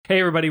Hey,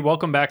 everybody.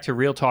 Welcome back to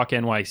Real Talk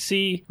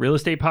NYC, real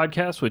estate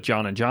podcast with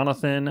John and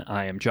Jonathan.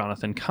 I am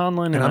Jonathan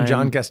Conlon. And I'm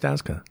John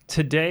Gastowska.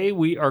 Today,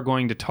 we are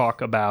going to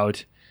talk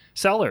about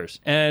sellers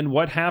and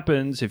what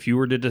happens if you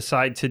were to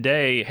decide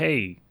today,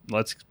 hey,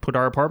 let's put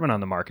our apartment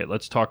on the market.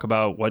 Let's talk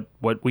about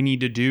what we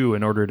need to do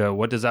in order to,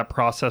 what does that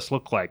process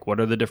look like? What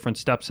are the different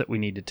steps that we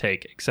need to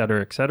take, et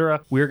cetera, et cetera.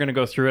 We're going to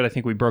go through it. I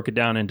think we broke it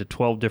down into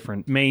 12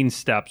 different main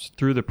steps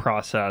through the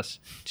process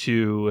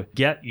to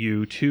get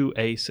you to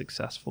a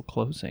successful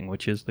closing,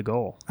 which is the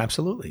goal.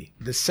 Absolutely.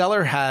 The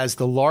seller has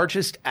the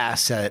largest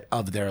asset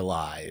of their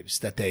lives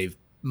that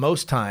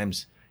most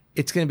times,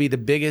 it's going to be the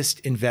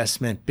biggest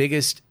investment,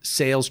 biggest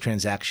sales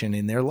transaction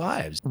in their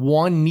lives.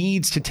 One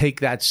needs to take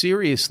that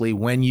seriously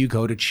when you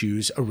go to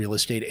choose a real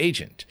estate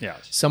agent.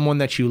 Yes. Someone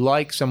that you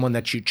like, someone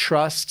that you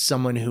trust,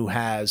 someone who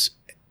has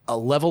a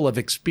level of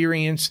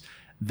experience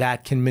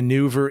that can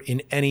maneuver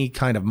in any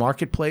kind of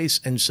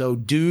marketplace. And so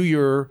do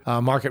your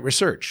market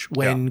research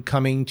when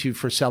coming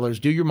for sellers.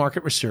 Do your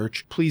market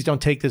research. Please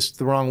don't take this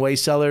the wrong way,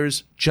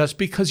 sellers. Just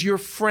because your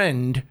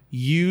friend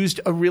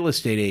used a real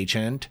estate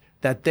agent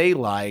that they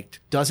liked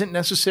doesn't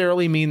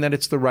necessarily mean that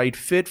it's the right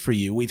fit for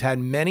you. We've had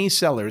many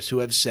sellers who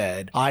have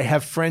said, I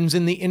have friends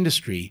in the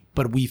industry,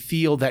 but we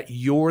feel that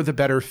you're the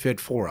better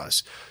fit for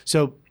us.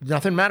 So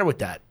nothing matter with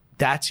that.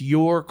 That's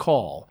your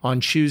call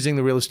on choosing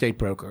the real estate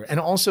broker. And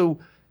also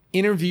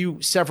interview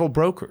several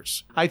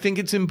brokers. I think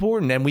it's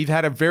important. And we've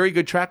had a very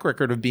good track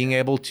record of being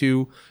able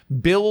to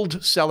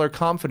build seller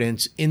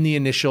confidence in the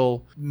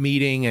initial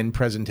meeting and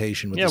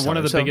presentation with the seller. One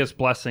of the biggest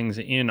blessings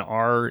in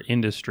our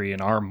industry,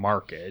 in our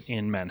market,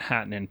 in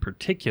Manhattan in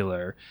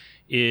particular,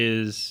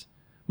 is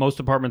most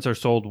apartments are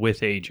sold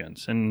with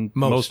agents, and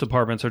most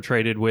apartments are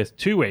traded with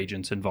two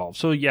agents involved.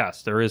 So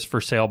yes, there is for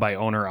sale by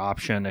owner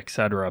option, et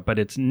cetera, but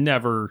it's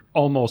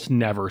almost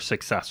never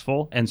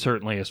successful, and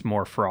certainly it's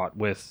more fraught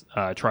with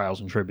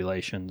trials and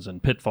tribulations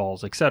and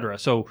pitfalls, et cetera.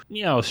 So,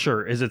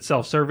 sure, is it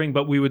self-serving?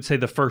 But we would say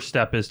the first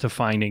step is to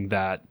finding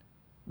that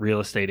real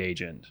estate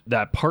agent,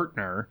 that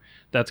partner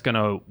that's going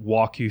to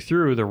walk you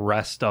through the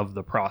rest of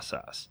the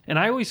process. And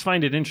I always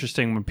find it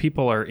interesting when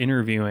people are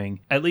interviewing,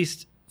 at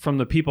least from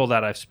the people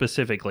that I've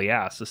specifically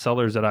asked, the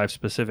sellers that I've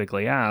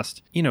specifically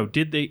asked,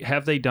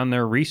 have they done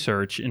their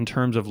research in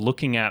terms of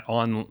looking at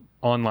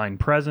online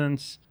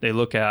presence? They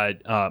look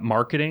at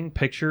marketing,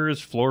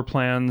 pictures, floor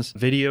plans,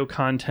 video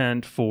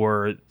content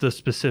for the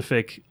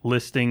specific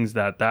listings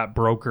that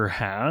broker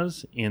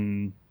has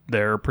in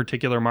their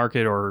particular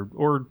market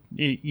or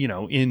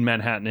in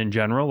Manhattan in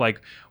general. Like,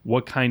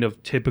 what kind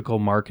of typical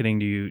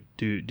marketing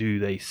do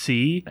they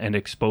see and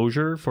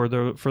exposure for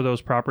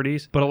those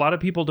properties? But a lot of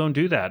people don't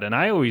do that. And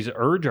I always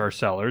urge our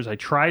sellers, I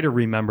try to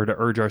remember to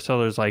urge our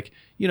sellers,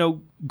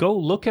 go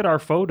look at our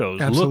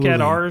photos. Absolutely.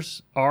 Look at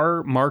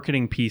our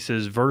marketing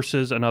pieces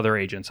versus another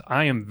agent's.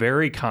 I am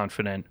very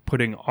confident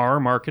putting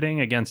our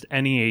marketing against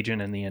any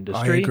agent in the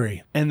industry. I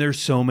agree. And there's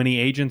so many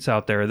agents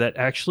out there that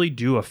actually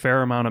do a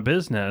fair amount of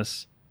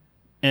business.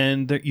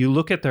 And you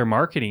look at their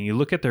marketing, you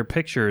look at their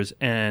pictures,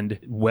 and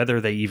whether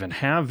they even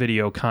have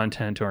video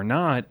content or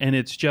not, and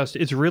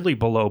it's really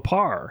below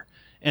par.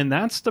 And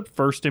that's the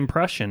first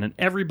impression, and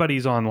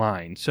everybody's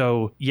online.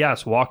 So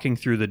yes, walking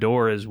through the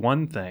door is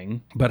one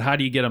thing, but how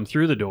do you get them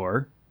through the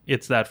door?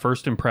 It's that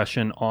first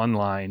impression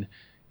online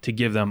to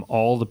give them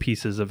all the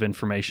pieces of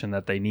information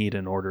that they need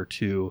in order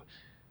to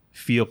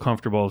feel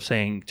comfortable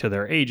saying to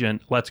their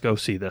agent, let's go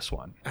see this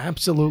one.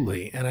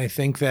 Absolutely. And I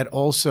think that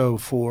also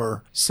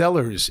for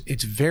sellers,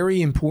 it's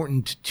very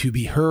important to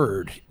be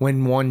heard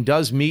when one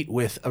does meet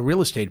with a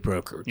real estate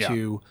broker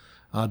to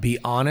be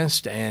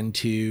honest and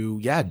to,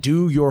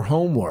 do your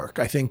homework.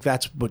 I think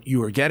that's what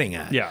you are getting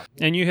at. Yeah.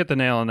 And you hit the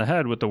nail on the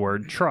head with the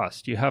word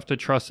trust. You have to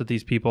trust that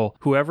these people,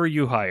 whoever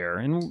you hire,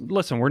 and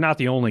listen, we're not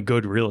the only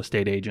good real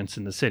estate agents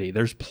in the city.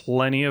 There's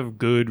plenty of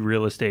good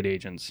real estate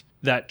agents.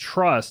 That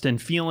trust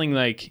and feeling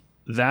like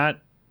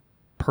that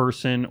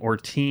person or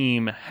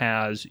team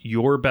has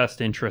your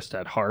best interest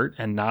at heart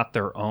and not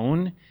their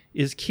own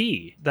is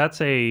key. That's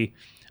a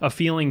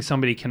feeling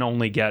somebody can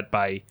only get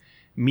by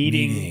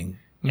meeting.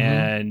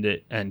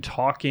 And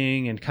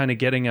talking and kind of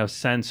getting a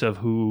sense of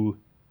who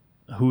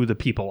the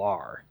people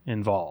are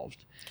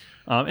involved.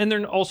 And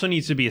there also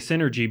needs to be a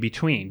synergy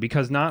between,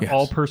 because not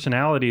all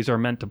personalities are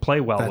meant to play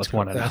well with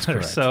one another. That's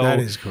correct. So, that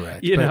is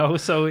correct.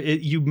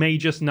 You may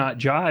just not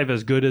jive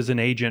as good as an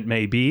agent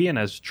may be, and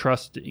as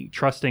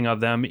trusting of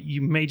them,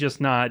 you may just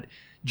not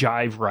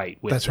jive right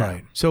with That's them.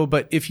 right. So,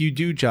 but if you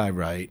do jive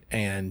right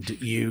and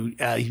you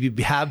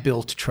have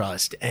built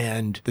trust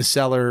and the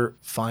seller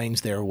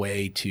finds their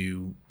way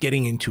to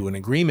getting into an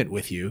agreement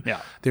with you,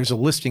 there's a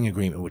listing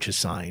agreement which is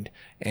signed.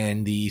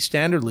 And the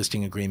standard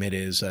listing agreement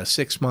is a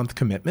 6-month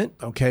commitment,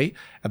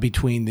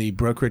 between the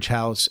brokerage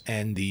house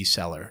and the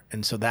seller.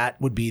 And so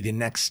that would be the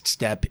next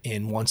step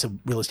in once a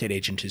real estate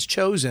agent is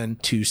chosen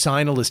to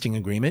sign a listing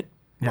agreement.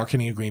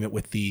 marketing agreement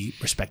with the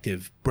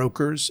respective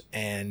brokers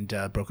and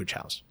brokerage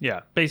house.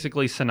 Yeah,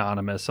 basically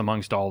synonymous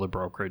amongst all the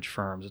brokerage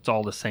firms. It's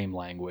all the same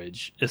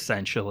language,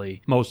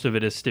 essentially. Most of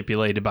it is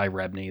stipulated by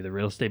REBNY, the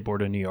Real Estate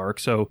Board of New York.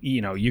 So,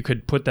 you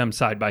could put them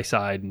side by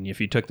side, and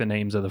if you took the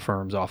names of the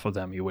firms off of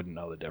them, you wouldn't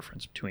know the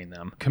difference between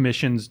them.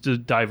 Commissions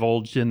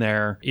divulged in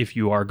there if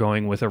you are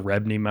going with a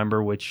REBNY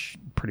member, which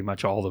pretty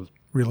much all the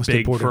Real Estate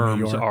big Board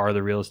firms are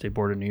the Real Estate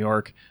Board of New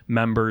York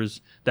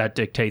members. That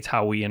dictates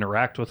how we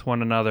interact with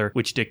one another,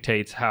 which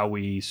dictates how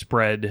we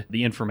spread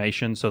the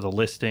information. So the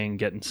listing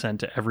getting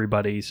sent to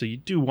everybody. So you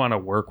do want to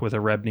work with a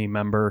REBNY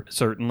member.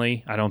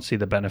 Certainly, I don't see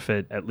the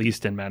benefit, at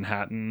least in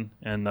Manhattan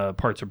and the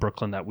parts of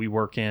Brooklyn that we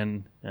work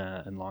in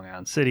Long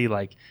Island City.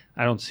 Like,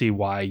 I don't see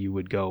why you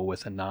would go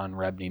with a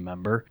non-REBNY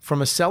member.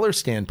 From a seller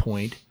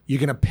standpoint, you're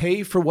going to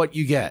pay for what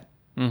you get.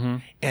 Mm-hmm.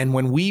 And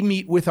when we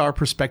meet with our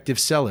prospective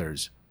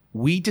sellers,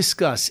 we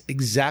discuss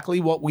exactly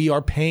what we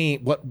are paying,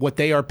 what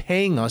they are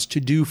paying us to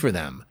do for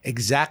them,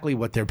 exactly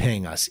what they're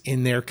paying us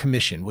in their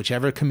commission,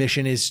 whichever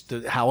commission is,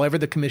 however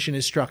the commission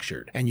is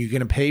structured, and you're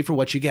going to pay for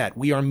what you get.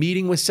 We are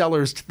meeting with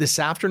sellers this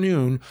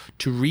afternoon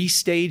to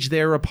restage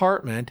their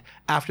apartment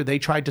after they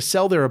tried to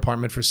sell their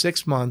apartment for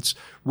 6 months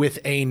with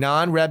a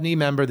non-REBNY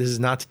member. This is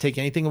not to take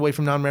anything away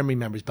from non-REBNY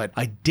members, but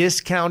a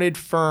discounted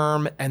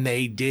firm, and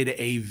they did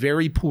a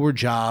very poor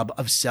job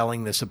of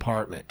selling this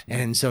apartment.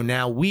 And so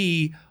now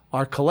we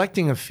are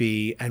collecting a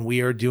fee, and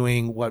we are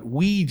doing what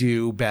we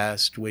do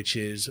best, which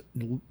is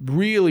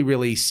really,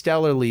 really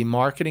stellarly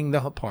marketing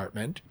the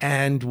apartment,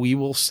 and we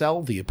will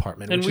sell the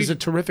apartment, which is a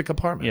terrific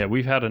apartment. Yeah,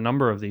 we've had a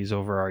number of these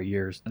over our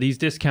years. These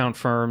discount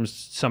firms,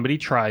 somebody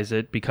tries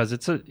it because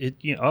we're going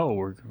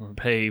to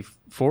pay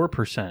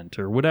 4%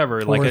 or whatever,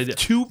 or like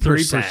 2%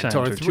 3%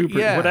 or 2%,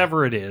 yeah.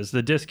 Whatever it is,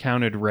 the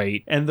discounted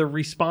rate. And the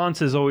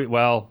response is always,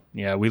 well,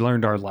 yeah, we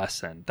learned our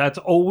lesson. That's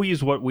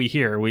always what we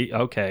hear. We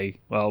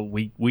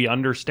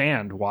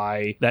understand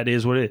why that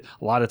is what it is.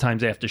 A lot of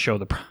times they have to show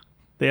the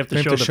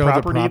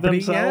property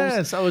themselves.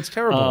 Yes. Oh, it's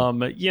terrible.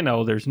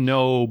 There's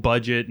no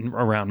budget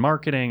around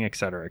marketing, et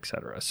cetera, et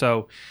cetera.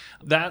 So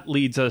that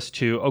leads us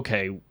to,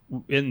 okay,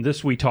 in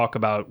this we talk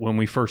about when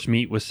we first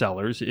meet with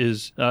sellers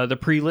is the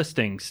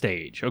pre-listing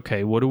stage.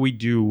 Okay, what do we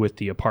do with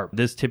the apartment?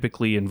 This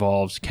typically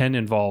can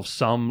involve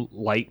some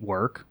light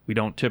work. We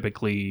don't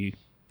typically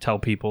tell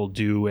people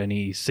do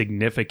any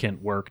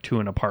significant work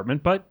to an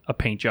apartment, but a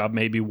paint job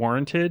may be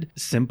warranted.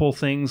 Simple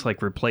things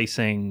like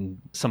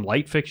replacing some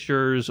light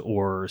fixtures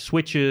or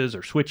switches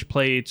or switch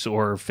plates,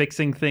 or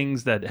fixing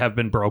things that have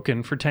been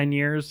broken for 10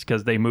 years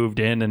because they moved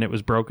in and it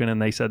was broken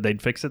and they said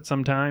they'd fix it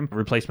sometime.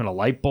 Replacement of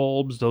light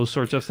bulbs, those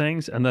sorts of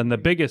things. And then the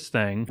biggest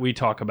thing we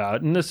talk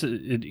about, and it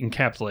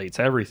encapsulates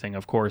everything,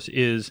 of course,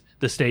 is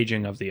the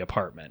staging of the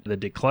apartment. The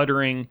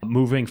decluttering,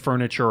 moving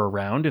furniture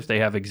around if they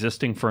have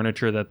existing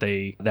furniture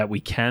that we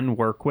can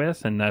work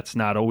with, and that's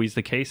not always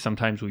the case.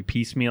 Sometimes we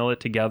piecemeal it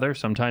together.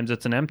 Sometimes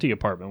it's an empty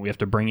apartment. We have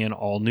to bring in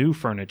all new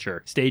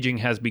furniture. Staging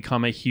has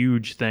become a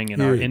huge thing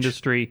in our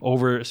industry,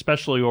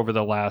 especially over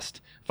the last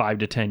 5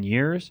 to 10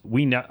 years.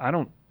 I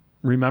don't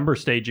remember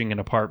staging an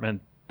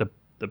apartment the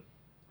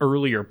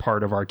earlier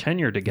part of our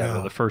tenure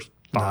together, the first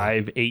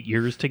 5-8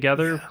 years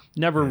together.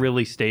 Never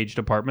really staged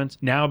apartments.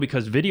 Now,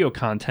 because video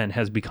content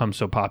has become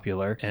so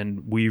popular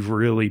and we've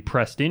really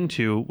pressed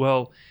into,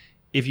 well,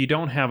 if you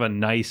don't have a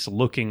nice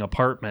looking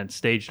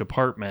staged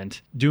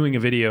apartment, doing a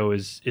video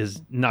is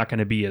not going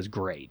to be as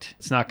great.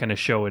 It's not going to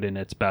show it in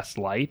its best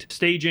light.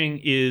 Staging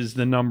is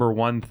the number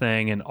one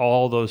thing, and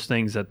all those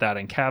things that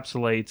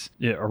encapsulates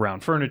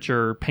around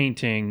furniture,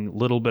 painting,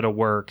 little bit of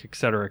work, et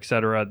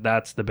cetera,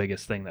 that's the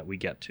biggest thing that we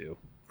get to.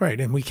 Right.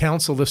 And we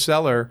counsel the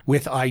seller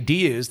with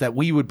ideas that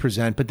we would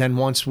present. But then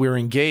once we're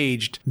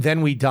engaged,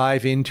 then we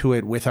dive into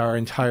it with our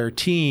entire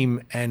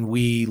team, and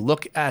we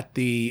look at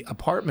the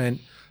apartment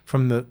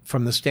from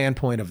the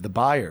standpoint of the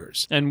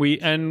buyers. And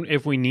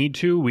if we need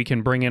to, we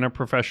can bring in a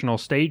professional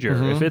stager.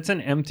 Mm-hmm. If it's an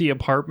empty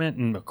apartment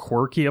and a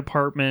quirky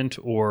apartment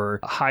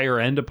or a higher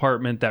end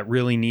apartment that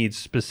really needs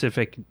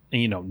specific,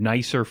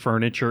 nicer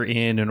furniture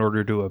in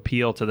order to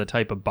appeal to the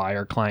type of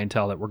buyer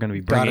clientele that we're going to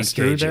be bringing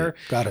through there,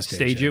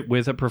 stage it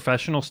with a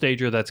professional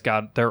stager that's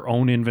got their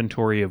own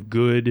inventory of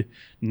good,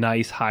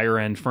 nice, higher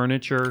end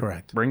furniture.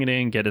 Correct. Bring it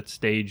in, get it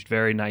staged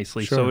very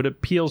nicely, so it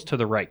appeals to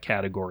the right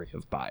category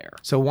of buyer.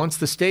 So once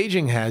the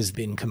staging has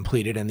been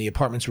completed and the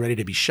apartment's ready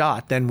to be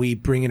shot, then we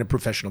bring in a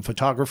professional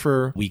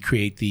photographer, we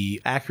create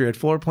the accurate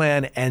floor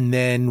plan, and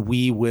then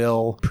we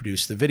will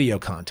produce the video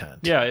content.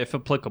 Yeah, if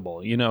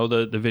applicable.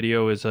 The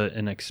video is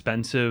an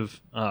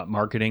expensive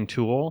marketing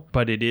tool,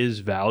 but it is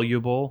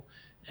valuable.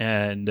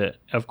 And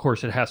of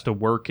course, it has to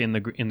work in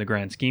the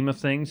grand scheme of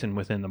things and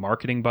within the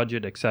marketing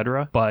budget, et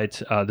cetera.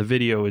 But the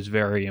video is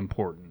very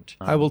important.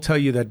 I will tell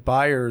you that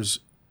buyers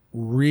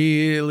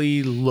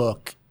really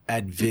look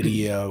at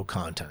video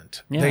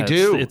content. Yeah, They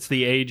do. It's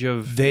the age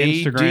of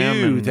They Instagram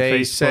do. and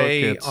They Facebook.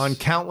 say on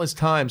countless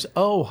times,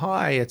 "Oh,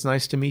 hi, it's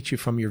nice to meet you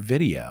from your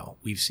video.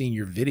 We've seen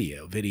your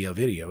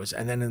videos."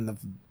 And then in the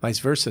vice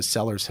versa,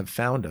 sellers have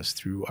found us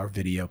through our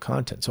video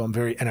content. So I'm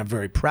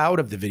very proud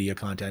of the video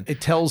content.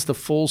 It tells the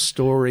full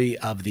story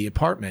of the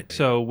apartment.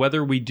 So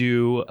whether we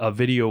do a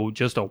video,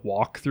 just a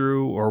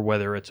walkthrough, or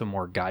whether it's a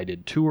more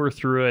guided tour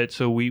through it,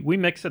 so we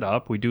mix it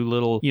up. We do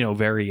little,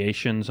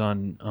 variations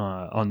on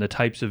the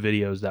types of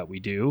videos that we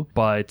do,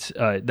 but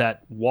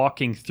that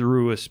walking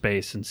through a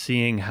space and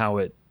seeing how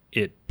it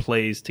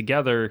plays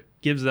together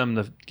gives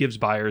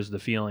buyers the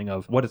feeling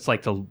of what it's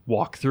like to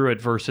walk through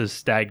it versus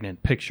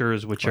stagnant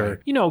pictures, which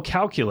are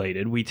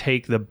calculated. We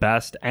take the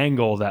best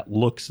angle that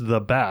looks the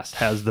best,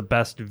 has the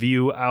best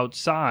view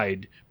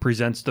outside,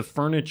 presents the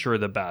furniture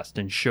the best,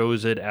 and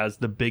shows it as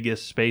the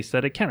biggest space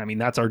that it can. I mean,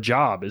 that's our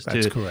job, is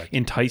to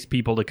entice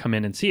people to come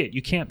in and see it.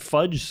 You can't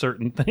fudge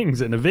certain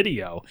things in a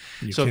video.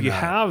 If you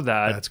have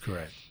that, that's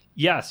correct.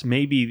 Yes,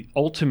 maybe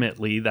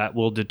ultimately that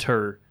will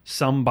deter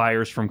some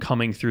buyers from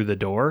coming through the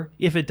door.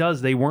 If it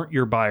does, they weren't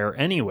your buyer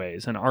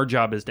anyways, and our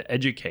job is to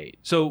educate.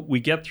 So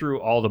we get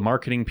through all the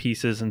marketing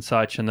pieces and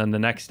such, and then the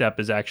next step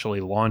is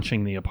actually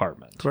launching the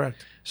apartment.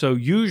 Correct. So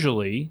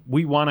usually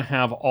we want to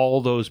have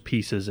all those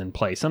pieces in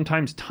place.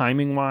 Sometimes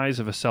timing-wise,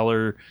 if a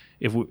seller,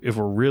 if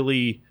we're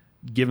really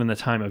given the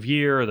time of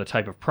year or the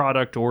type of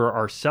product or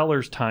our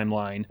seller's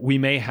timeline, we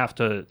may have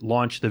to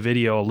launch the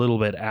video a little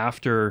bit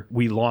after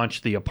we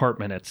launch the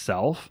apartment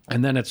itself.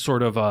 And then it's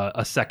sort of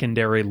a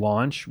secondary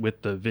launch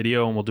with the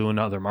video, and we'll do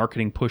another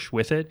marketing push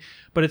with it.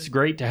 But it's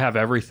great to have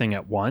everything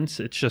at once.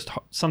 It's just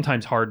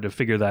sometimes hard to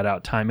figure that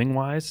out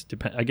timing-wise,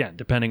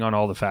 depending on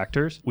all the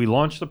factors. We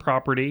launch the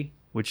property,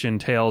 which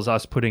entails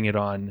us putting it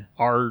on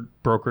our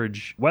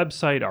brokerage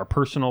website, our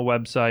personal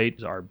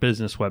website, our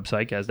business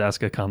website,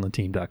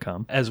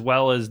 gazdaskaconlanteam.com, as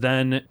well as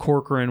then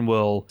Corcoran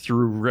will,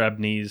 through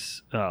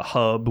Rebney's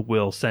hub,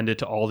 will send it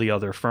to all the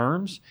other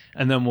firms,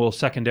 and then we'll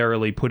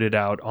secondarily put it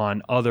out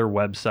on other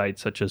websites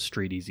such as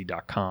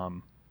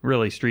StreetEasy.com.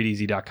 Really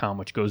StreetEasy.com,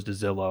 which goes to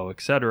Zillow,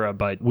 etc.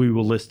 But we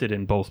will list it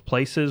in both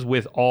places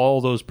with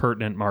all those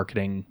pertinent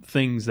marketing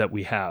things that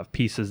we have,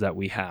 pieces that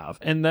we have.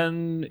 And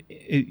then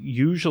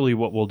usually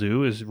what we'll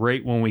do is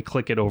right when we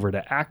click it over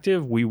to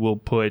active, we will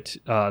put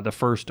the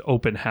first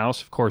open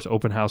house. Of course,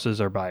 open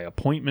houses are by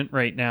appointment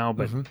right now,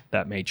 but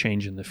that may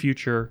change in the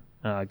future,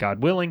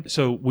 God willing.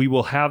 So we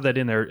will have that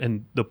in there.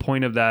 And the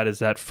point of that is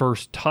that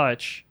first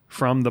touch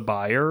from the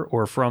buyer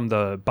or from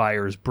the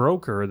buyer's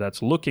broker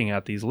that's looking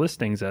at these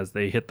listings as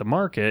they hit the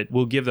market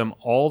will give them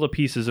all the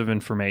pieces of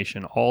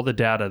information, all the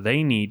data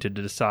they need to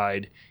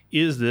decide,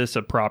 is this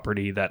a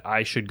property that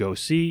I should go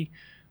see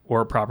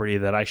or a property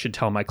that I should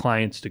tell my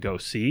clients to go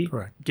see?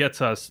 Correct. Gets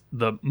us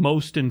the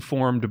most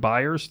informed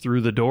buyers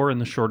through the door in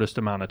the shortest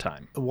amount of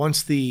time.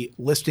 Once the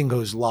listing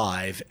goes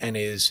live and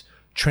is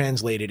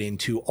translated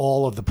into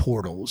all of the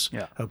portals,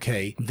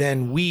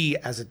 then we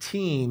as a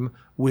team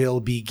will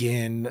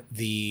begin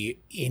the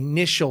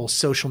initial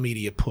social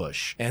media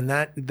push. And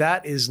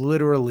that is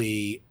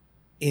literally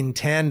in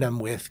tandem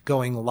with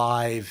going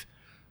live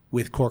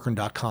with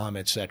Corcoran.com,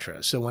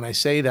 etc. So when I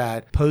say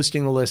that,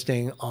 posting the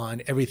listing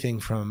on everything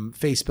from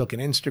Facebook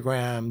and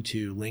Instagram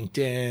to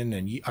LinkedIn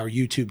and our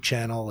YouTube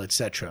channel,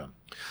 etc.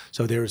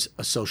 So there's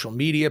a social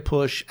media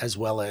push as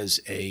well as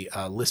a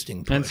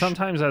listing push. And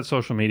sometimes that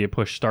social media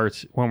push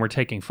starts when we're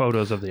taking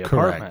photos of the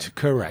apartment.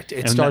 Correct.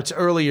 It starts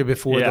earlier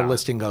before the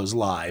listing goes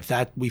live.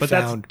 That we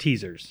found. That's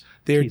teasers.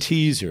 They're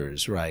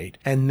teasers, right?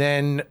 And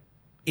then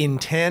in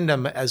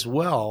tandem as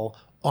well,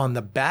 on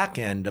the back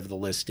end of the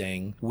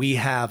listing, we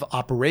have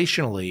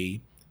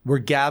operationally, we're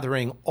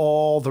gathering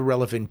all the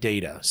relevant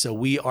data. So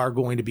we are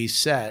going to be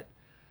set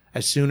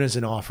as soon as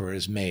an offer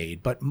is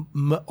made, but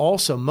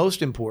also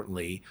most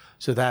importantly,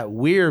 so that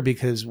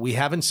because we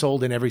haven't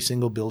sold in every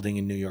single building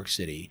in New York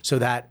City, so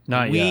that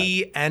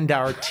we and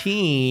our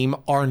team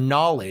are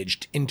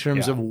knowledged in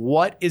terms of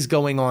what is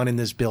going on in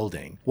this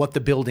building, what the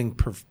building,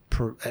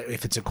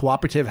 if it's a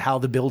cooperative, how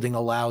the building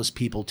allows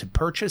people to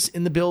purchase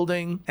in the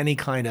building, any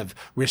kind of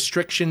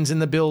restrictions in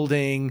the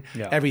building,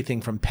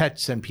 everything from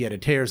pets and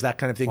pied-à-terres, that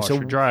kind of thing.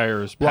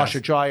 Washer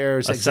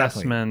dryers,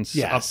 assessments,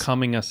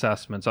 upcoming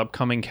assessments,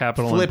 upcoming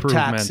capital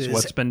improvements, taxes,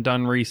 what's been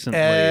done recently,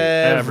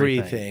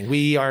 everything.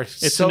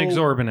 It's an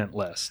exorbitant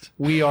list.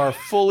 We are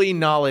fully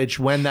knowledge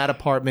when that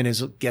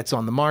apartment gets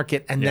on the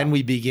market, and then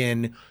we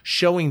begin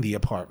showing the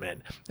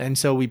apartment. And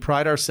so we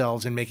pride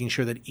ourselves in making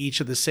sure that each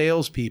of the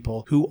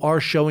salespeople who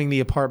are showing the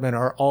apartment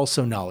are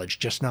also knowledge,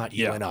 just not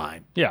you and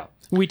I. Yeah.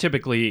 We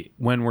typically,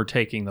 when we're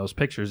taking those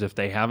pictures, if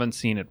they haven't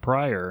seen it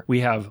prior,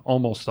 we have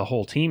almost the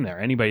whole team there.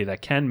 Anybody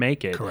that can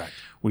make it. Correct.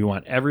 We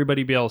want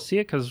everybody to be able to see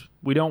it because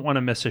we don't want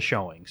to miss a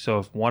showing. So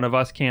if one of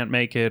us can't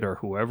make it or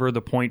whoever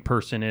the point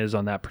person is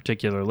on that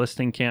particular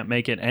listing can't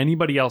make it,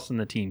 anybody else in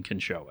the team can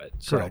show it.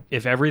 So Correct.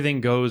 If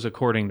everything goes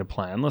according to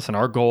plan, listen,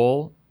 our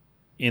goal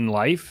in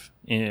life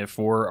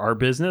for our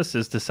business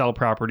is to sell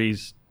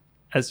properties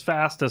as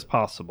fast as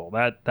possible.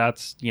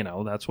 That's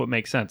what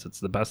makes sense. It's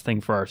the best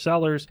thing for our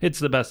sellers. It's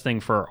the best thing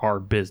for our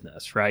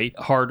business, right?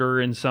 Harder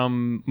in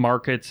some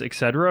markets,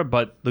 etc.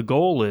 But the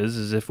goal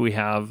is if we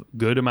have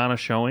good amount of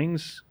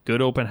showings,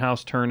 good open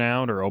house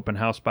turnout or open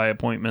house by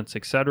appointments,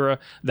 etc.,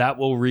 that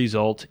will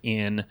result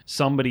in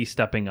somebody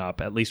stepping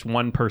up, at least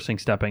one person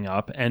stepping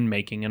up and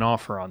making an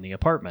offer on the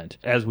apartment.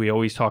 As we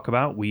always talk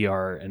about, we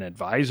are an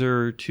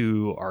advisor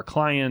to our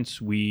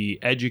clients. We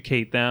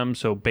educate them.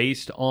 So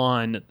based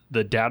on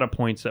the data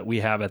points that we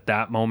have at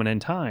that moment in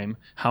time,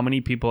 how many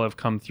people have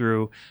come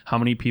through, how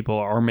many people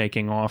are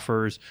making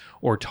offers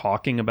or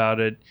talking about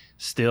it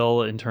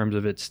still, in terms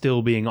of it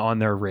still being on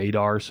their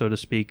radar, so to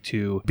speak,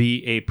 to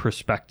be a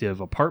prospective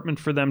apartment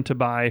for them to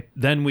buy,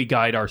 then we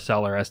guide our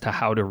seller as to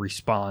how to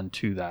respond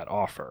to that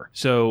offer.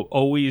 So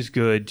always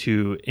good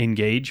to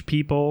engage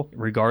people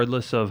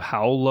regardless of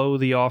how low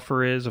the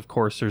offer is. Of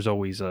course, there's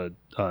always a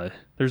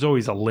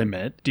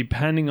limit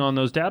depending on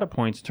those data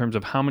points in terms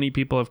of how many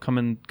people have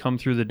come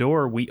through the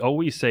door. We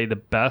always say the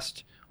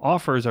best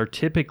offers are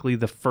typically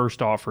the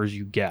first offers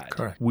you get.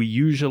 Correct. We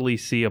usually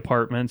see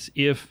apartments,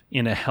 if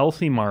in a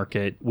healthy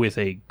market with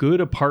a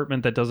good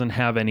apartment that doesn't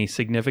have any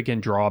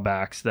significant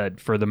drawbacks that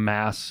for the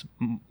mass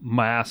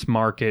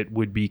market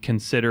would be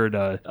considered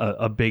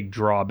a big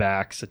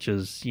drawback, such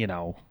as,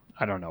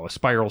 I don't know, a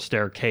spiral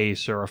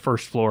staircase or a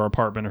first floor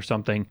apartment or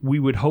something, we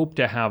would hope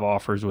to have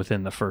offers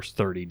within the first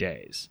 30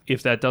 days.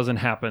 If that doesn't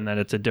happen, then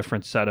it's a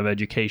different set of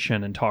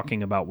education and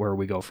talking about where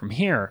we go from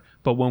here.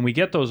 But when we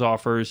get those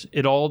offers,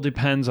 it all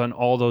depends on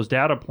all those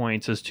data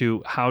points as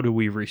to how do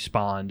we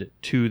respond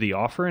to the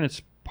offer. And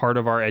it's part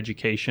of our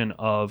education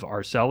of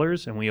our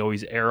sellers. And we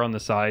always err on the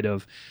side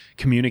of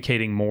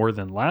communicating more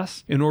than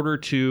less in order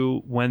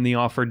to, when the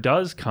offer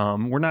does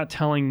come, we're not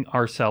telling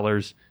our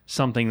sellers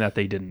something that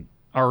they didn't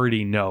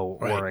already know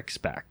or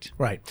expect.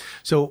 Right.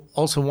 So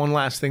also one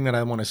last thing that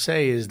I want to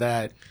say is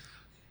that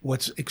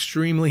what's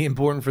extremely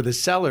important for the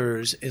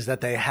sellers is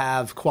that they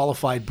have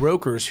qualified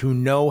brokers who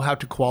know how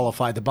to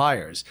qualify the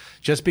buyers.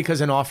 Just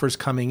because an offer is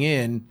coming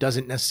in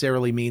doesn't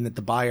necessarily mean that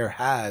the buyer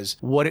has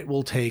what it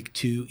will take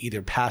to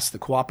either pass the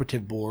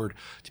cooperative board,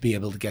 to be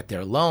able to get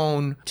their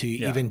loan, to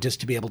even just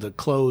to be able to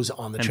close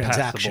on the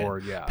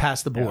transaction.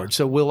 Pass the board.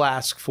 So we'll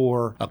ask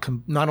for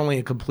not only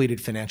a completed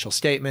financial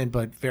statement,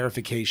 but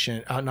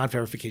verification, not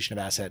verification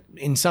of asset.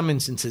 In some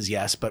instances,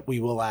 yes, but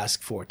we will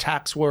ask for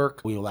tax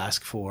work. We will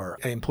ask for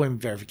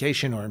employment verification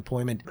or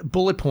employment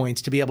bullet points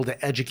to be able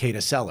to educate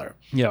a seller.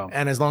 Yeah.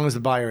 And as long as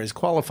the buyer is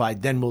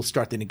qualified, then we'll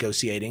start the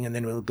negotiating, and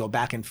then we'll go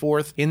back and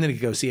forth in the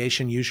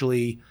negotiation,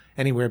 usually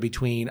anywhere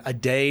between a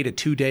day to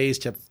 2 days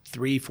to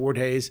 3-4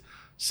 days,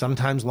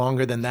 sometimes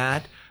longer than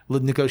that.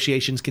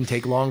 Negotiations can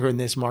take longer in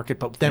this market,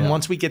 but then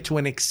once we get to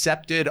an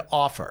accepted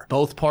offer,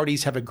 both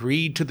parties have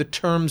agreed to the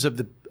terms of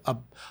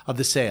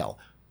the sale,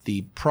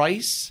 the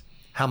price,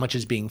 how much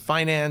is being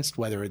financed,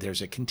 whether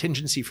there's a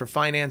contingency for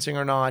financing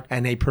or not,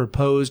 and a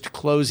proposed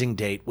closing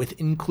date with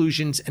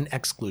inclusions and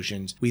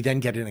exclusions, we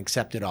then get an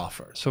accepted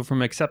offer. So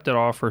from accepted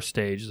offer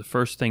stage, the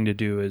first thing to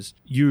do is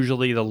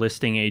usually the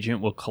listing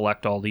agent will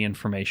collect all the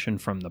information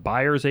from the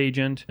buyer's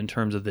agent in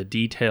terms of the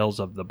details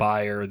of the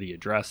buyer, the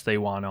address they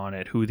want on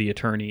it, who the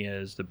attorney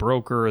is, the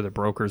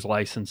broker's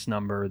license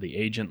number, the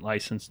agent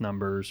license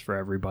numbers for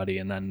everybody,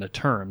 and then the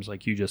terms,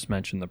 like you just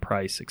mentioned, the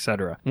price,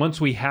 etc.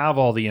 Once we have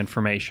all the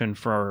information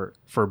for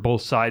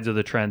both sides of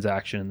the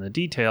transaction and the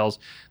details,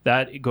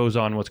 that goes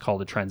on what's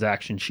called a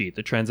transaction sheet.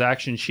 The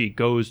transaction sheet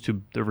goes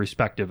to the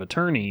respective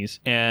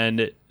attorneys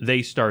and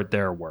they start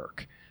their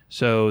work.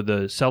 So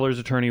the seller's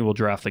attorney will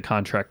draft the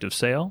contract of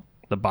sale.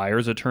 The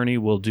buyer's attorney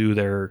will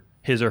do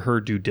his or her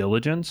due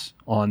diligence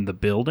on the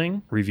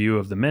building, review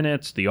of the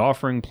minutes, the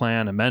offering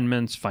plan,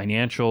 amendments,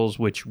 financials,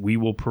 which we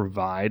will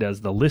provide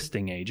as the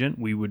listing agent.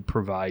 We would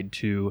provide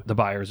to the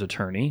buyer's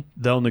attorney.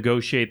 They'll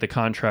negotiate the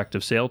contract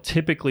of sale.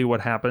 Typically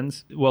what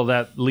happens, well,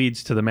 that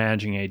leads to the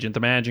managing agent. The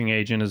managing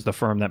agent is the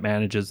firm that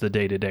manages the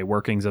day-to-day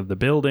workings of the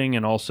building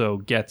and also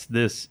gets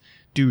this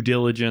due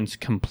diligence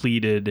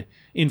completed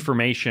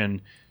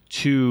information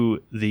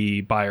to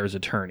the buyer's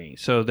attorney.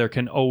 So there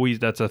can always,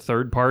 that's a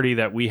third party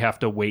that we have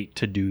to wait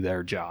to do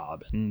their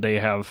job. And they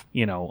have,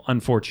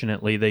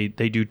 unfortunately, they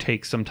do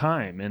take some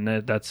time, and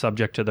that's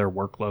subject to their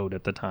workload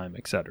at the time,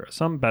 etc.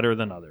 Some better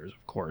than others,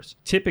 of course.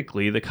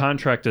 Typically, the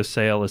contract of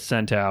sale is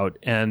sent out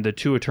and the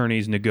two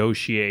attorneys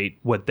negotiate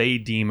what they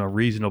deem a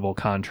reasonable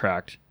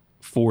contract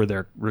for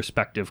their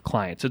respective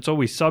clients. It's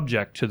always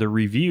subject to the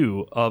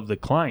review of the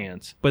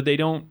clients, but they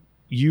don't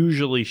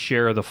usually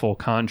share the full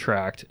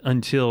contract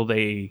until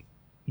they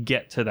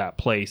get to that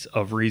place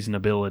of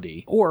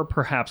reasonability, or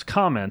perhaps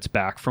comments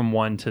back from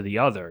one to the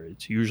other.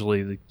 It's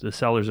usually the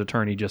seller's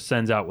attorney just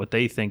sends out what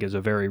they think is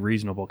a very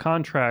reasonable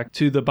contract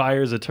to the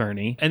buyer's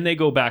attorney, and they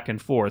go back and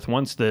forth.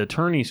 Once the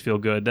attorneys feel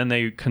good, then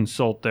they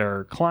consult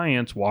their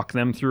clients, walk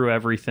them through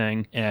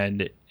everything,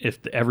 and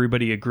if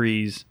everybody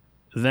agrees,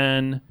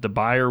 then the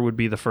buyer would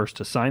be the first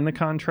to sign the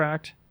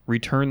contract.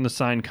 return the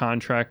signed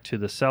contract to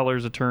the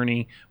seller's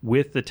attorney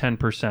with the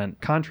 10%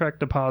 contract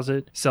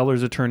deposit.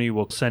 Seller's attorney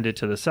will send it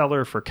to the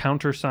seller for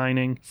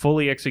countersigning.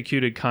 Fully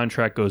executed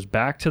contract goes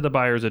back to the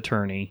buyer's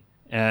attorney,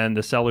 and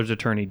the seller's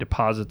attorney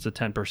deposits the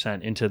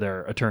 10% into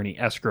their attorney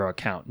escrow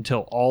account.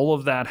 Until all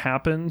of that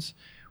happens,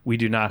 we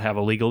do not have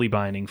a legally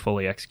binding,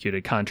 fully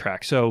executed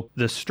contract. So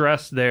the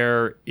stress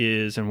there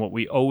is, and what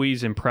we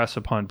always impress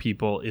upon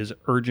people is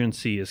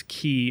urgency is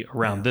key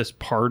around this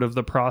part of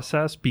the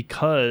process,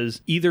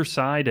 because either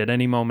side at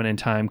any moment in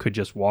time could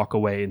just walk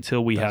away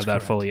until we have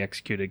that fully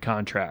executed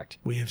contract.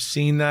 We have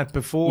seen that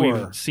before.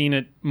 We've seen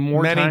it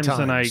more times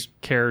than I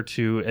care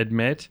to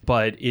admit,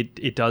 but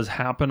it does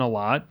happen a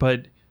lot.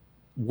 But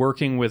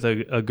working with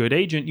a good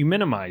agent, you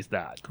minimize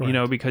that,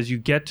 because you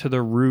get to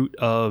the root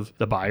of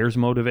the buyer's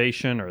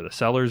motivation or the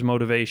seller's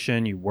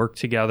motivation. You work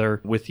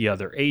together with the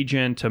other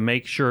agent to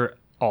make sure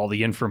all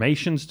the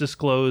information's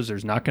disclosed.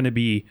 There's not going to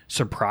be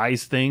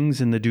surprise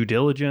things in the due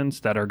diligence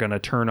that are going to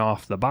turn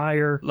off the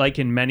buyer. Like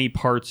in many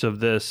parts of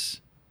this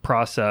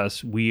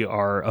process, we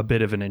are a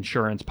bit of an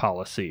insurance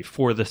policy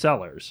for the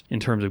sellers in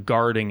terms of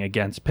guarding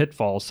against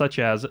pitfalls such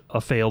as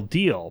a failed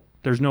deal.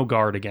 There's no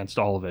guard against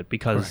all of it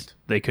because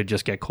they could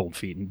just get cold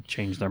feet and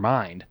change their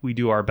mind. We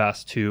do our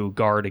best to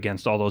guard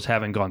against all those,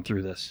 having gone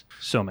through this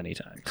so many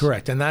times.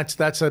 Correct. And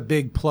that's a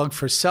big plug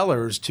for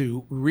sellers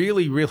to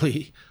really,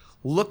 really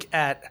look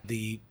at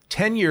the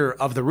tenure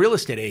of the real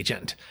estate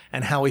agent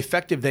and how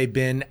effective they've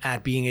been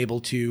at being able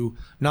to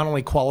not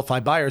only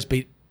qualify buyers,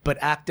 but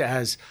act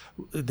as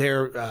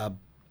their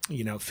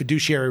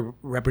fiduciary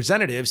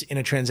representatives in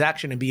a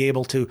transaction and be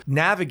able to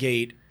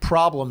navigate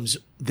problems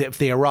if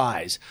they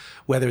arise,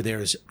 whether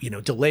there's,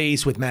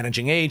 delays with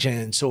managing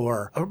agents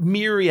or a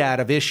myriad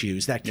of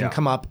issues that can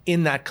come up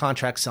in that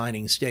contract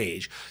signing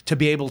stage to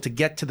be able to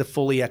get to the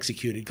fully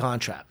executed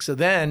contract. So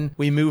then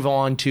we move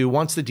on to,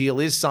 once the deal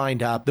is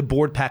signed up, the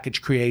board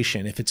package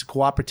creation, if it's a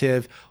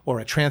cooperative or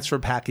a transfer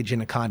package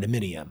in a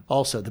condominium.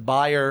 Also, the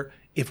buyer,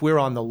 if we're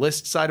on the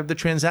list side of the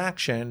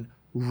transaction,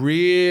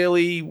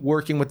 really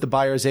working with the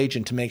buyer's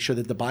agent to make sure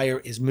that the buyer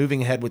is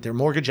moving ahead with their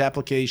mortgage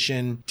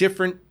application,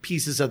 different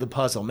pieces of the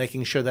puzzle,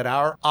 making sure that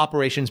our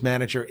operations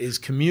manager is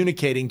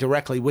communicating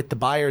directly with the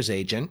buyer's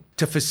agent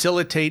to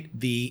facilitate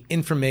the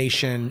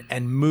information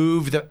and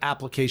move the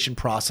application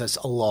process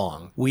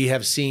along. We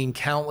have seen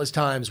countless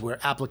times where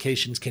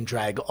applications can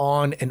drag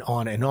on and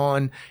on and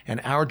on,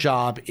 and our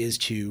job is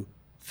to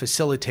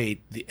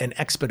facilitate and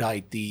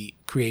expedite the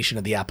creation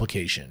of the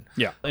application.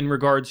 Yeah. In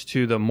regards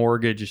to the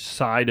mortgage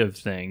side of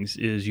things,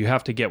 is you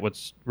have to get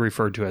what's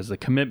referred to as the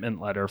commitment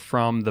letter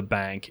from the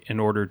bank in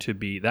order to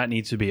be, that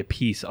needs to be a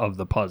piece of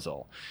the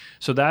puzzle.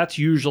 So that's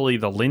usually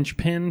the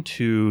linchpin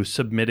to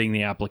submitting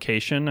the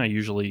application.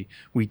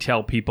 We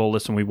tell people,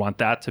 listen, we want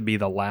that to be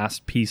the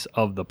last piece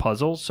of the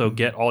puzzle. So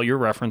get all your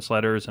reference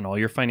letters and all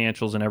your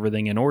financials and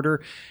everything in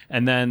order.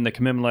 And then the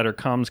commitment letter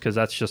comes because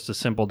that's just a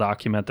simple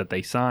document that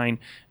they sign.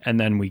 And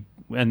then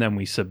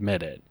we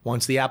submit it.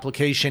 Once the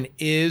application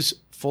is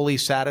fully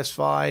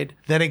satisfied,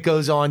 then it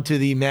goes on to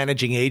the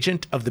managing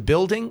agent of the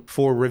building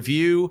for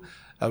review,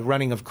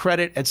 running of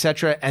credit,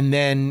 etc. And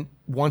then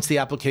once the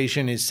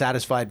application is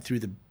satisfied through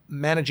the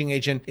managing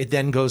agent, it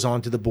then goes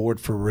on to the board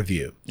for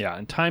review. Yeah,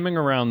 and timing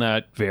around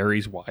that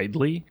varies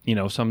widely.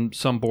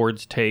 Some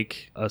boards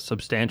take a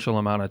substantial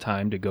amount of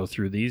time to go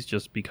through these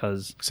just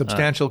because...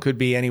 Substantial could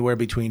be anywhere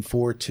between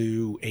 4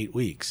 to 8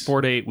 weeks.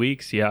 4 to 8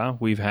 weeks, yeah,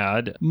 we've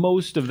had.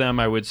 Most of them,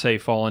 I would say,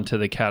 fall into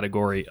the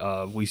category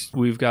of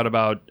we've got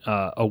about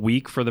a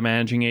week for the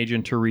managing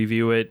agent to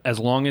review it. As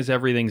long as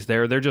everything's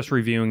there, they're just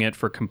reviewing it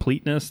for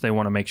completeness. They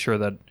want to make sure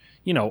that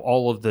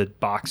all of the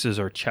boxes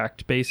are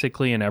checked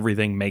basically and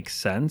everything makes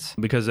sense,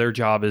 because their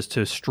job is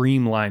to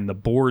streamline the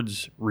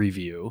board's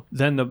review.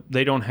 Then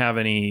they don't have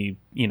any,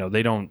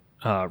 they don't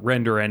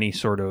render any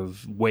sort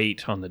of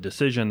weight on the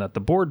decision that the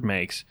board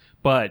makes,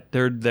 but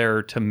they're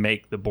there to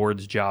make the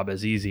board's job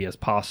as easy as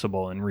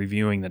possible in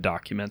reviewing the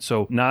document.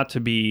 So not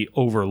to be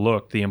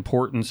overlooked, the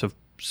importance of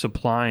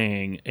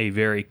supplying a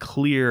very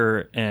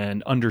clear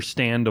and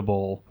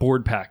understandable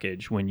board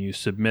package when you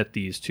submit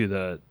these to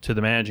the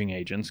managing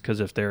agents, because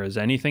if there is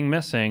anything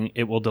missing,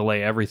 it will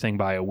delay everything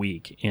by a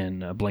week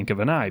in a blink of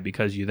an eye,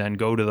 because you then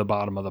go to the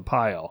bottom of the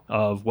pile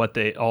of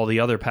all the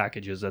other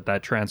packages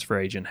that transfer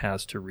agent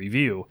has to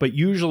review. But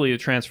usually the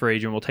transfer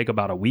agent will take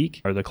about a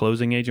week, or the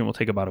closing agent will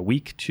take about a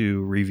week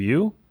to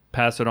review,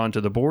 pass it on to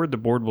the board. The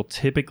board will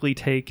typically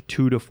take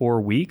 2 to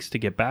 4 weeks to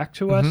get back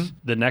to us.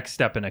 The next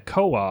step in a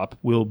co-op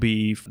will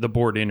be the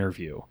board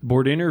interview.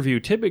 Board interview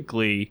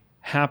typically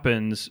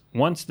happens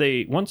once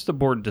the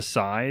board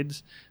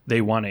decides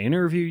they want to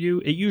interview you.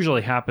 It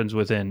usually happens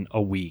within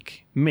a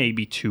week,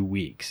 maybe 2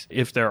 weeks.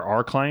 If they're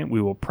our client, we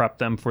will prep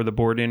them for the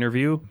board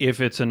interview.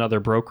 If it's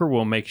another broker,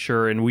 we'll make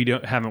sure, and we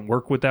haven't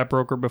worked with that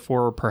broker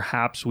before, or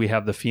perhaps we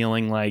have the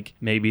feeling like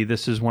maybe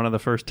this is one of the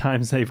first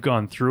times they've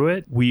gone through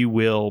it, we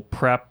will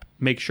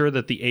make sure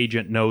that the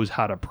agent knows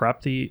how to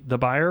prep the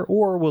buyer,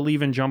 or we'll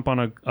even jump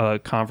on a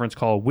conference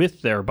call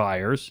with their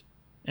buyers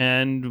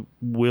and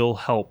we'll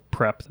help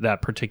prep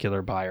that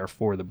particular buyer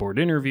for the board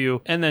interview.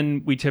 And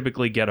then we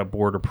typically get a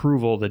board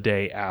approval the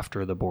day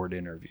after the board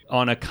interview.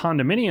 On a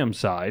condominium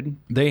side,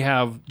 they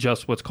have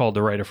just what's called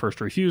the right of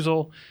first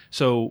refusal.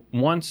 So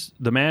once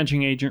the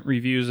managing agent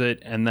reviews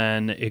it and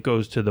then it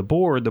goes to the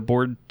board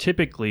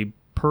typically,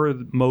 per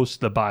most of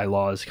the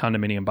bylaws,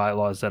 condominium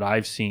bylaws that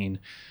I've seen,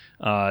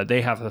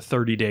 they have a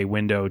 30-day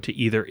window to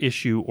either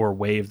issue or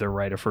waive their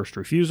right of first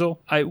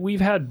refusal.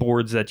 We've had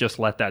boards that just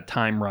let that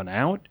time run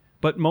out,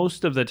 but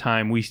most of the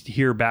time we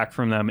hear back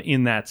from them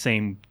in that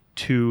same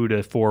 2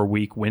 to 4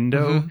 week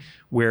window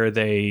where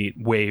they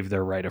waive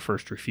their right of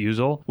first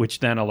refusal, which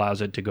then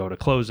allows it to go to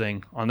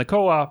closing. On the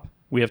co-op,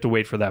 we have to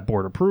wait for that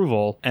board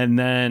approval, and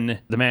then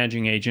the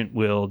managing agent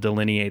will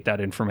delineate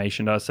that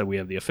information to us that we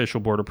have the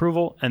official board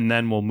approval, and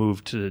then we'll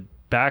move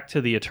back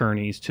to the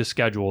attorneys to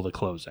schedule the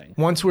closing.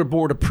 Once we're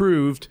board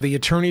approved, the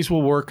attorneys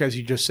will work, as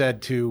you just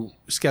said, to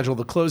schedule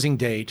the closing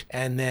date.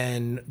 And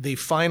then the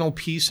final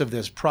piece of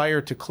this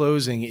prior to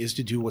closing is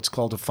to do what's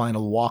called a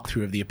final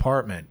walkthrough of the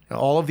apartment.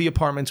 All of the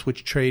apartments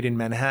which trade in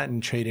Manhattan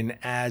trade in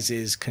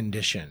as-is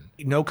condition.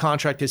 No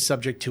contract is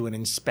subject to an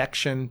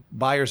inspection.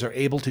 Buyers are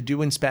able to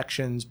do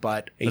inspections,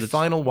 but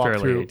final walkthrough,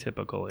 fairly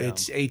atypical. Yeah.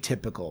 It's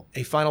atypical.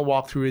 A final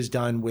walkthrough is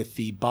done with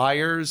the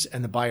buyers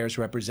and the buyer's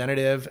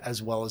representative,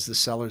 as well as the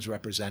seller's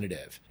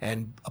representative.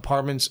 And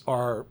apartments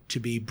are to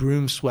be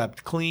broom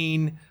swept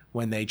clean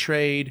when they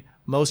trade.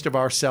 Most of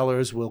our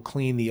sellers will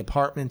clean the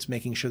apartments,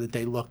 making sure that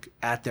they look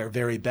at their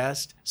very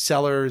best.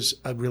 Sellers,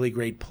 a really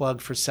great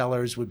plug for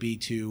sellers would be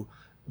to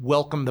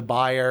welcome the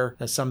buyer.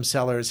 Some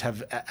sellers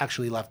have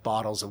actually left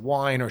bottles of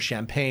wine or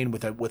champagne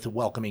with a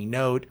welcoming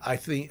note.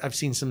 I've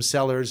seen some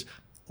sellers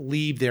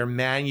leave their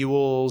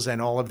manuals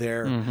and all of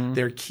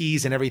their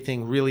keys and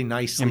everything really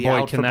nicely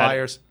out for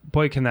buyers.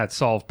 Boy, can that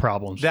solve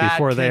problems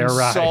before they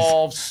arise. That can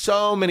solve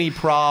so many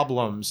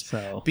problems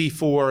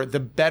before. The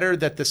better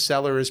that the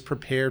seller is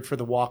prepared for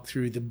the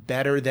walkthrough, the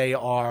better they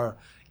are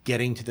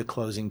getting to the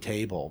closing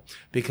table,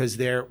 because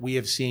we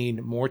have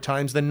seen more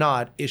times than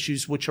not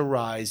issues which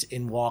arise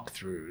in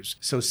walkthroughs.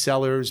 So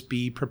sellers,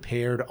 be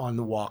prepared on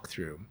the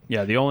walkthrough.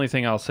 Yeah, the only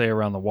thing I'll say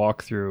around the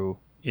walkthrough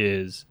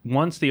is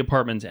once the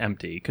apartment's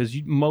empty, because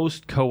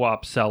most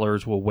co-op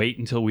sellers will wait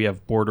until we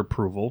have board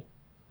approval.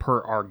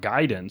 Per our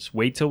guidance,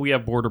 wait till we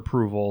have board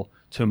approval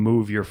to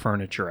move your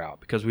furniture out,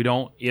 because we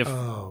don't,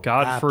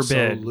 God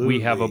forbid,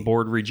 we have a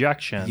board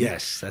rejection.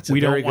 Yes, that's a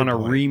we very don't good want to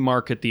point.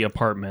 remarket the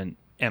apartment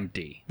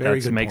empty.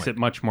 That makes it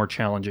much more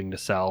challenging to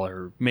sell,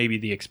 or maybe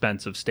the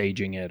expense of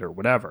staging it or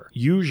whatever.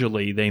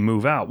 Usually they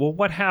move out. Well,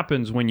 what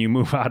happens when you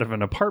move out of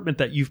an apartment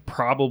that you've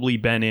probably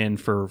been in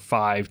for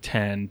 5,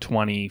 10,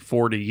 20,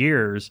 40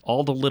 years?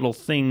 All the little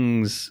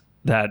things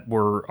that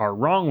are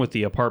wrong with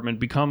the apartment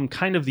become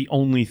kind of the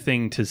only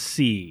thing to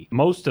see.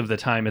 Most of the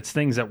time, it's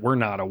things that we're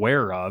not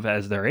aware of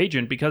as their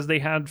agent, because they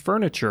had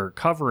furniture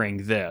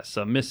covering this,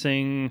 a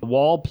missing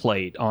wall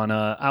plate on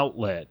an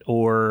outlet,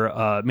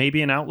 or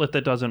maybe an outlet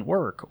that doesn't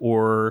work,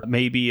 or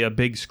maybe a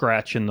big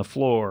scratch in the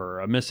floor,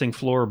 a missing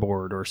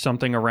floorboard, or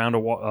something around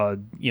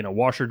a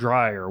washer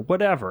dryer,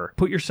 whatever.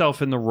 Put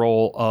yourself in the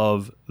role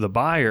of the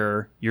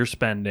buyer. You're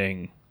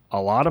spending a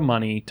lot of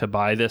money to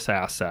buy this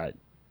asset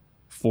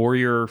for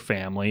your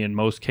family. In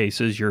most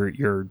cases,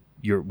 your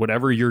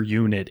whatever your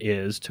unit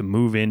is to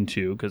move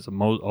into, because a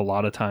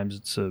lot of times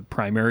it's a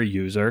primary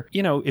user.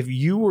 If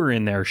you were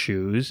in their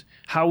shoes,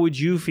 how would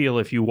you feel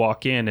if you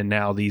walk in and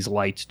now these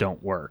lights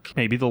don't work?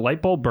 Maybe the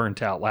light bulb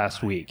burnt out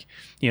last week.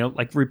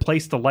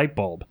 Replace the light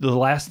bulb. The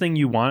last thing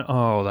you want,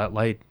 that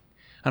light,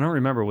 I don't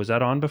remember. Was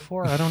that on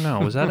before? I don't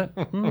know. Was that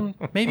it?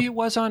 Maybe it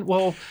was on.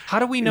 Well, how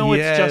do we know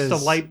it's just a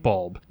light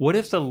bulb? What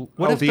if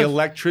the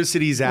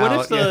electricity's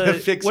out? What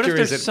if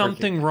there's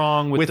something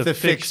wrong with the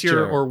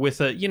fixture, or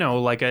with a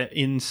like an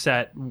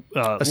inset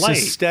light?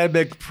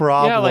 Systemic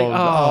problem.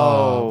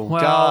 Yeah,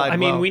 God. I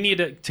mean, we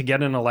need to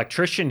get an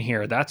electrician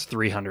here. That's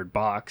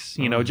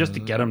 $300. Just to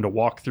get them to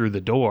walk through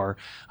the door.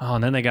 Oh,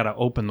 and then they got to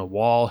open the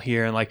wall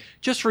here, and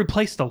just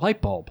replace the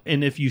light bulb.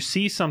 And if you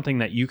see something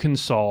that you can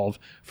solve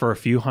for a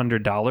few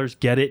 $100,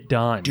 get it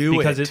done.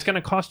 Because it's going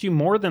to cost you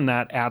more than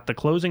that at the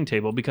closing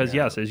table. Because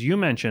yes, as you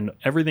mentioned,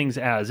 everything's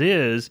as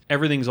is.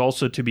 Everything's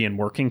also to be in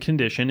working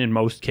condition in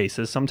most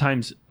cases.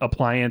 Sometimes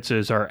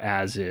appliances are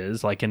as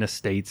is, like in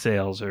estate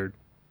sales, or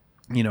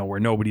where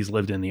nobody's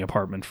lived in the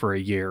apartment for a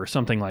year or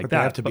something like that.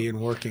 They have to be in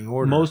working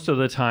order. Most of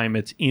the time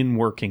it's in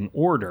working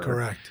order.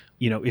 Correct.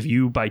 If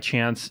you by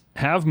chance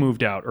have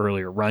moved out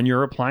earlier, run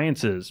your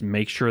appliances,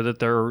 make sure that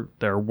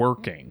they're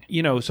working.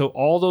 So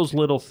all those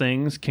little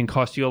things can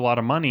cost you a lot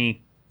of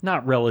money,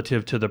 not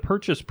relative to the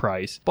purchase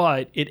price,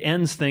 but it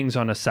ends things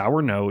on a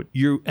sour note.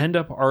 You end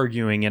up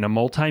arguing in a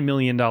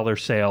multi-million-dollar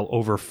sale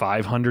over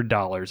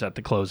 $500 at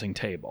the closing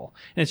table.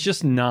 And it's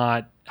just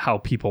not how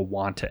people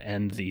want to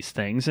end these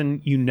things.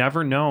 And you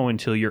never know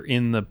until you're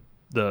in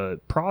the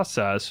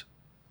process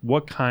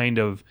what kind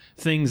of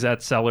things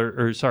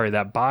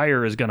that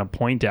buyer is going to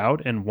point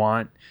out and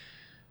want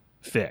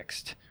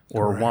fixed,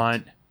 or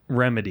want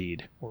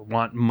remedied or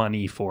want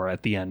money for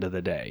at the end of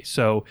the day.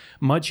 So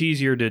much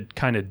easier to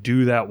kind of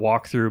do that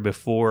walkthrough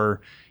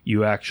before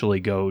you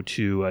actually go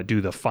to do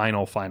the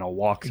final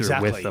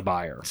walkthrough with the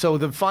buyer. So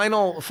the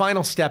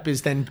final step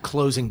is then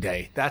closing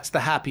day. That's the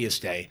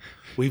happiest day.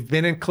 We've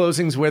been in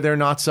closings where they're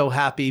not so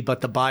happy,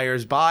 but the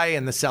buyers buy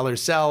and the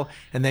sellers sell,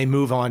 and they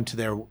move on to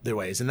their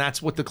ways. And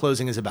that's what the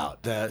closing is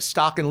about. The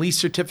stock and lease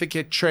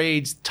certificate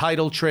trades,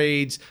 title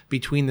trades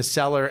between the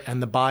seller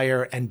and the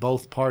buyer, and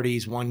both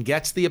parties. One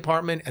gets the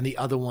apartment and the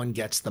other one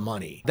gets the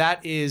money.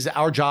 That is,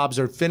 our jobs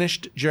are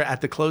finished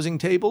at the closing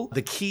table.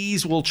 The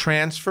keys will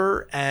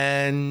transfer,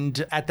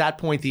 and at that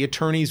point, the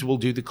attorneys will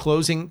do the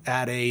closing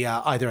at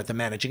either at the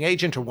managing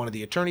agent or one of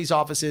the attorney's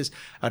offices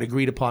at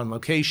agreed upon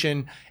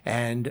location,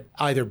 and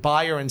either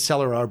buyer and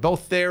seller are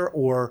both there,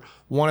 or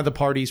one of the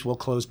parties will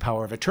close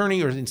power of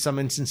attorney, or in some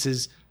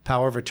instances,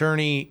 power of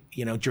attorney.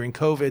 During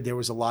COVID, there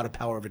was a lot of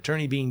power of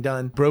attorney being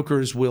done.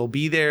 Brokers will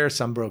be there.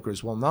 Some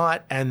brokers will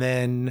not. And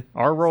then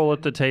our role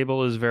at the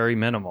table is very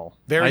minimal.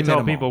 I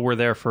tell people we're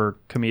there for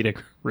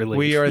comedic relief.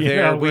 We are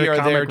there. We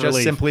are there just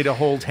relief. Simply to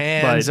hold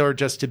hands or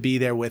just to be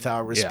there with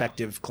our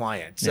respective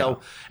clients. So,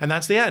 and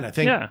that's the end. I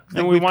think. Yeah.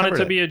 And we want it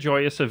to be a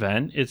joyous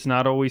event. It's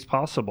not always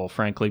possible,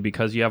 frankly,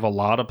 because you have a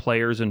lot of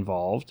players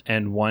involved,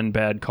 and one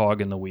bad cog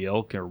in the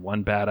wheel or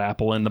one bad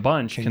apple in the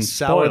bunch can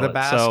sour spoil the it.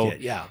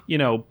 basket.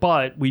 So,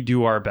 but we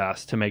do our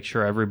best to make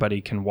sure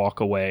everybody can walk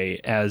away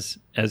as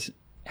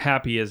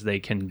happy as they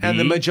can be. And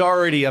the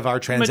majority of our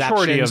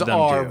transactions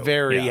are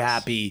very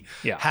happy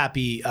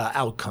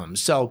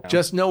outcomes. So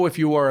just know, if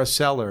you are a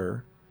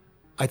seller,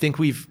 I think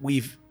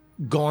we've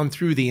gone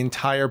through the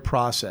entire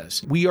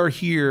process. We are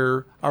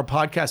here. Our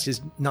podcast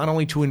is not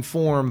only to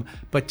inform,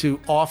 but to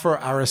offer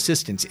our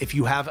assistance. If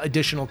you have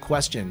additional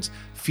questions,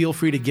 feel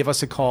free to give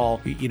us a call.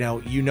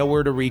 You know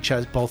where to reach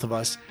us, both of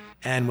us.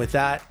 And with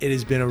that, it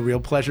has been a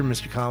real pleasure,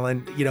 Mr.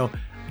 Conlon.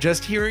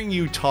 Just hearing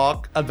you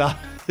talk about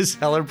the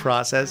seller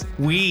process,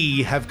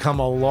 we have come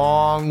a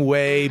long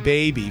way,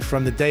 baby,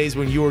 from the days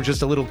when you were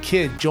just a little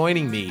kid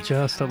joining me.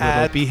 Just a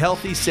little. Be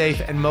healthy,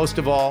 safe, and most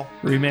of all,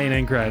 remain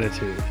in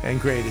gratitude.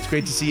 And great. It's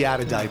great to see you out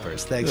of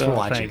diapers. Thanks for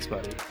watching. Thanks,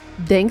 buddy.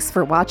 Thanks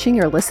for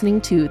watching or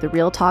listening to the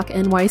Real Talk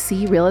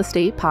NYC Real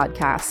Estate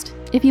Podcast.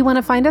 If you want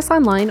to find us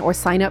online or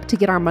sign up to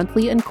get our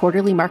monthly and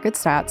quarterly market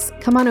stats,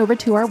 come on over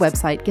to our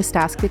website,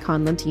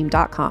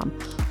 GistaskaConlonTeam.com.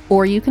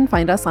 Or you can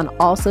find us on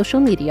all social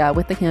media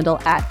with the handle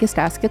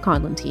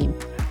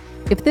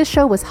 @GistaskaConlonTeam. If this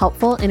show was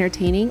helpful,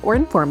 entertaining, or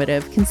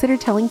informative, consider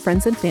telling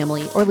friends and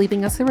family or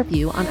leaving us a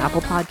review on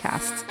Apple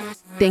Podcasts.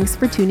 Thanks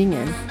for tuning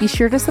in. Be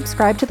sure to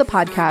subscribe to the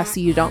podcast so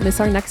you don't miss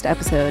our next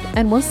episode,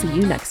 and we'll see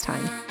you next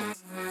time.